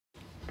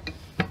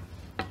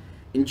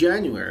In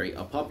January,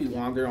 a puppy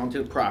wandered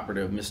onto the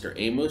property of Mr.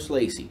 Amos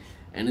Lacey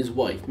and his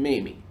wife,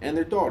 Mamie, and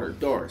their daughter,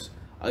 Doris.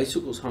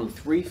 Icicles hung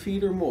 3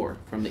 feet or more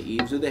from the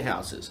eaves of the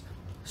houses.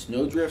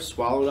 Snowdrifts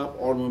swallowed up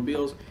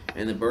automobiles,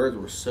 and the birds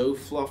were so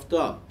fluffed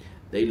up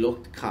they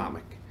looked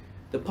comic.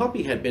 The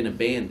puppy had been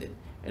abandoned,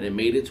 and it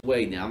made its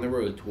way down the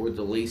road toward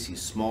the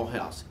Lacey's small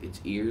house, its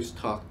ears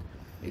tucked,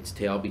 its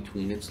tail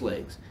between its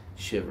legs,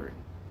 shivering.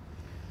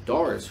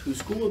 Doris, whose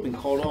school had been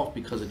called off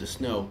because of the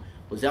snow,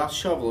 was out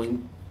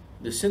shoveling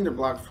the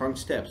cinder-block front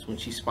steps when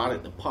she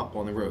spotted the pup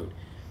on the road.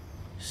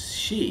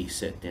 She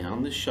set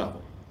down the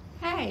shovel.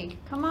 Hey,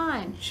 come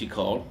on. She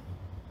called.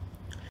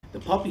 The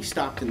puppy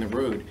stopped in the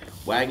road,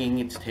 wagging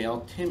its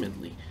tail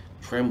timidly,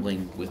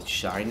 trembling with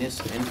shyness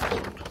and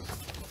cold.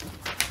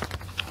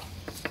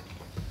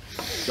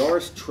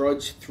 Doris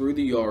trudged through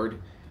the yard,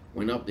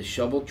 went up the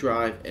shovel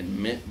drive, and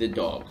met the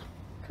dog.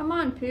 Come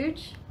on,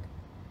 Pooch.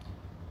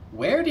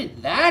 Where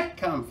did that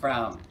come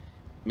from?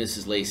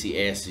 Mrs.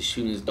 Lacey asked as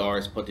soon as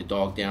Doris put the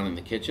dog down in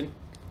the kitchen.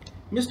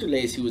 Mr.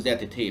 Lacey was at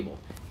the table,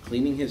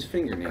 cleaning his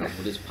fingernails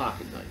with his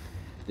pocket knife.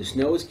 The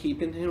snow was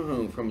keeping him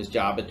home from his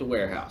job at the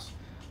warehouse.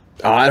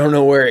 I don't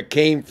know where it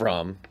came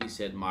from, He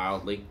said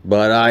mildly.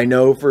 but I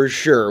know for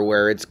sure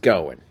where it's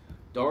going.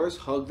 Doris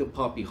hugged the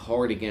puppy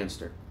hard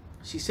against her.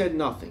 She said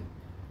nothing.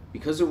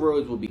 Because the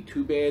roads would be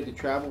too bad to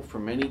travel for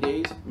many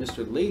days,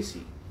 Mr.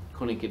 Lacey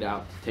couldn't get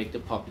out to take the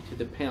puppy to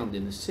the pound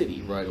in the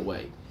city right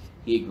away.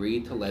 He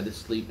agreed to let it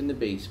sleep in the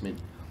basement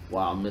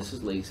while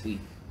Mrs. Lacey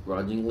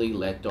grudgingly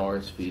let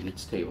Doris feed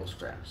its table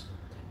scraps.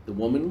 The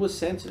woman was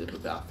sensitive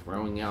about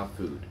throwing out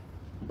food.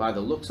 By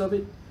the looks of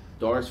it,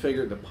 Doris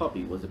figured the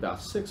puppy was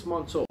about 6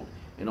 months old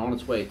and on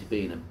its way to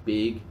being a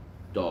big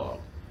dog.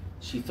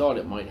 She thought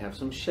it might have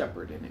some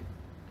shepherd in it.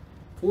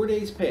 4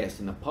 days passed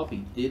and the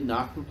puppy did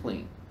not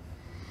complain.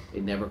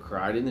 It never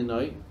cried in the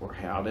night or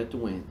howled at the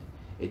wind.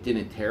 It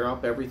didn't tear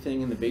up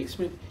everything in the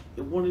basement.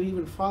 It wouldn't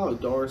even follow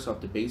Doris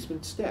up the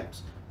basement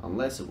steps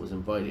unless it was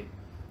invited.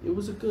 It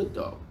was a good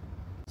dog.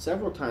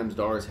 Several times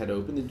Doris had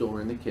opened the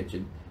door in the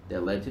kitchen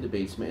that led to the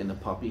basement and the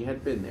puppy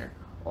had been there,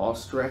 all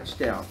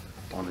stretched out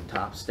on the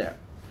top step.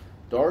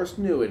 Doris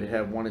knew it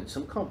had wanted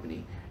some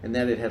company and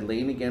that it had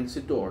lain against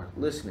the door,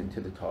 listening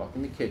to the talk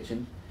in the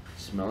kitchen,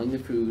 smelling the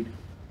food,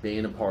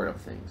 being a part of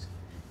things.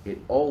 It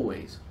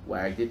always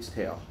wagged its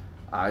tail,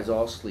 eyes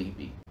all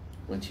sleepy,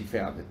 when she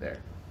found it there.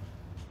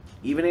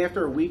 Even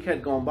after a week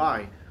had gone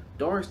by,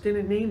 Doris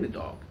didn't name the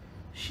dog.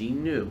 She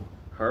knew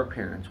her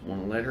parents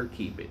wouldn't let her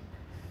keep it,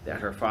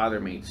 that her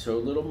father made so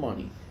little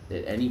money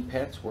that any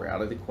pets were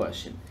out of the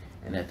question,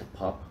 and that the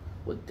pup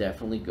would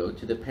definitely go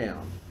to the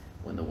pound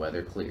when the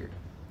weather cleared.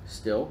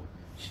 Still,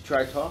 she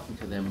tried talking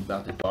to them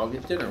about the dog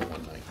at dinner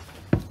one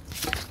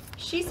night.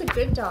 She's a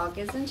good dog,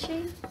 isn't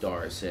she?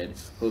 Doris said,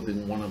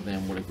 hoping one of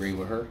them would agree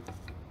with her.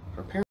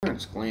 Her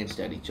parents glanced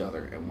at each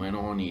other and went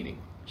on eating.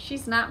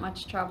 She's not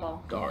much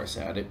trouble. Doris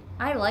added.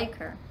 I like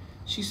her.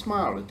 She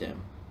smiled at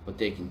them, but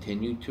they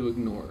continued to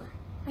ignore her.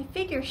 I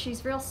figure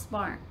she's real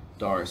smart.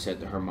 Doris said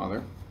to her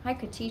mother. I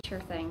could teach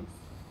her things.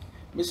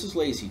 Mrs.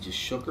 Lacey just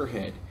shook her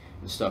head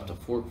and stuffed a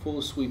forkful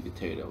of sweet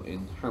potato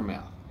in her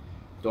mouth.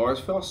 Doris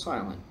fell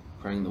silent,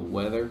 praying the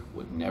weather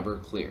would never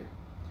clear.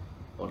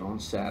 But on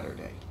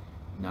Saturday,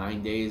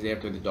 9 days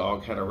after the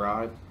dog had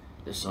arrived,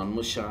 the sun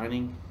was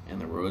shining and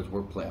the roads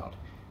were plowed.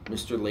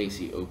 Mr.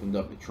 Lacey opened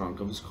up the trunk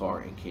of his car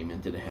and came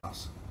into the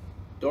house.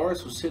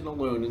 Doris was sitting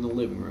alone in the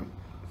living room,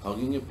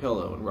 hugging a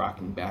pillow and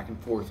rocking back and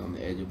forth on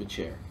the edge of a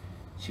chair.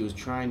 She was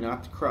trying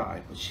not to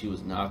cry, but she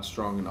was not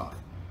strong enough.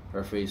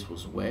 Her face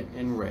was wet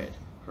and red,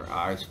 her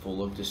eyes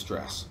full of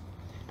distress.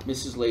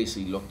 Mrs.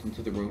 Lacey looked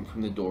into the room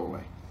from the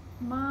doorway.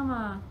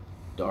 Mama,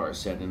 Doris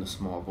said in a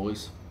small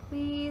voice.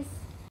 please.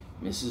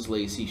 Mrs.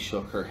 Lacey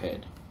shook her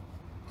head.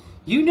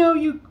 You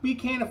know we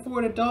can't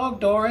afford a dog,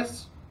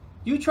 Doris.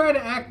 You try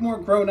to act more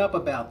grown up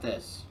about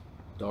this.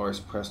 Doris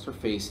pressed her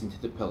face into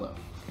the pillow.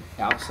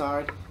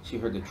 Outside, she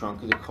heard the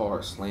trunk of the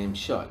car slam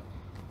shut.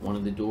 One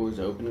of the doors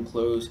open and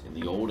close, and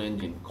the old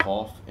engine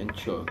cough and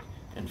choke,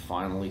 and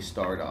finally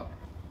start up.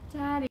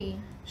 Daddy,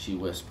 She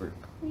whispered.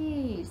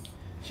 please.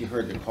 She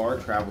heard the car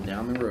travel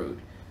down the road,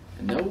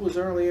 and though it was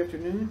early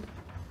afternoon,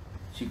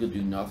 she could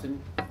do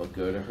nothing but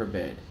go to her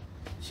bed.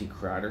 She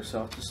cried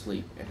herself to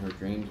sleep, and her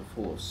dreams were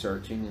full of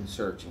searching and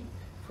searching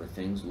for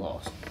things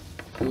lost.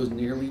 It was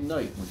nearly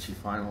night when she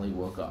finally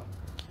woke up,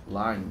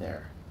 lying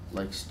there,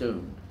 like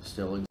stone,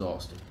 still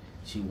exhausted.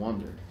 She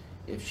wondered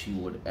if she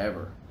would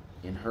ever,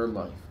 in her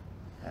life,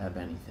 have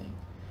anything.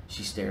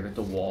 She stared at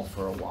the wall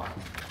for a while.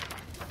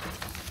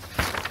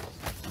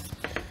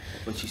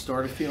 But she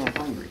started feeling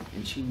hungry,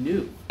 and she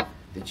knew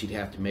that she'd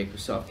have to make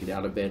herself get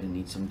out of bed and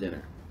eat some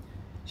dinner.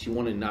 She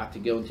wanted not to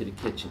go into the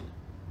kitchen,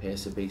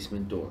 past the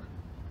basement door.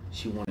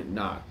 She wanted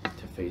not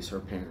to face her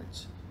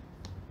parents.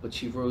 But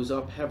she rose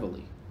up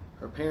heavily.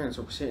 Her parents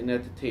were sitting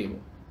at the table,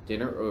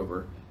 dinner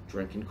over,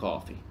 drinking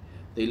coffee.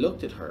 They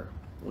looked at her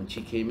when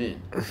she came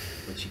in,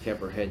 but she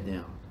kept her head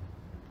down.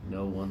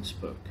 No one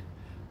spoke.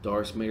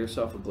 Doris made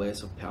herself a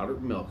glass of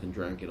powdered milk and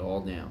drank it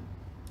all down.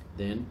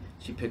 Then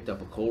she picked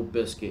up a cold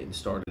biscuit and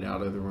started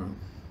out of the room.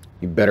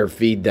 You better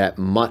feed that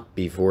mutt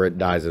before it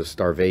dies of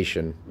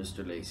starvation.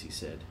 Mr. Lacey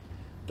said.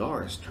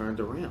 Doris turned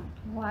around.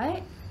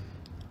 What?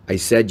 I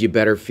said you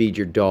better feed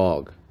your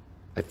dog.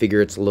 I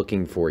figure it's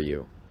looking for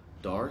you.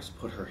 Doris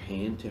put her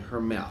hand to her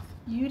mouth.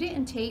 You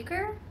didn't take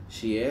her?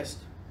 She asked.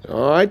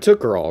 Oh, I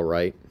took her all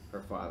right.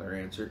 Her father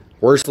answered.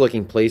 Worst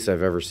looking place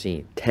I've ever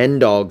seen. 10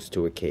 dogs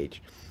to a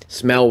cage.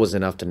 Smell was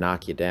enough to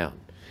knock you down.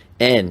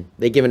 And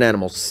they give an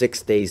animal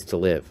 6 days to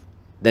live.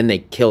 Then they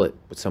kill it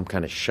with some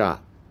kind of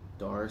shot.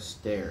 Doris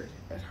stared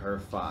at her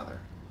father.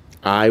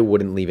 I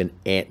wouldn't leave an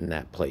ant in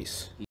that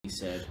place. He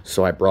said.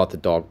 So I brought the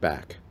dog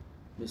back.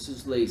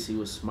 Mrs. Lacey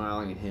was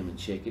smiling at him and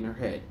shaking her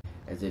head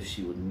as if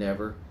she would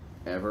never,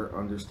 ever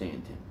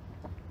understand him.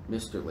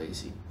 Mr.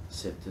 Lacey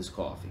sipped his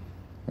coffee.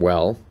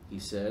 Well, He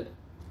said.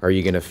 are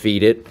you going to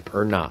feed it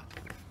or not?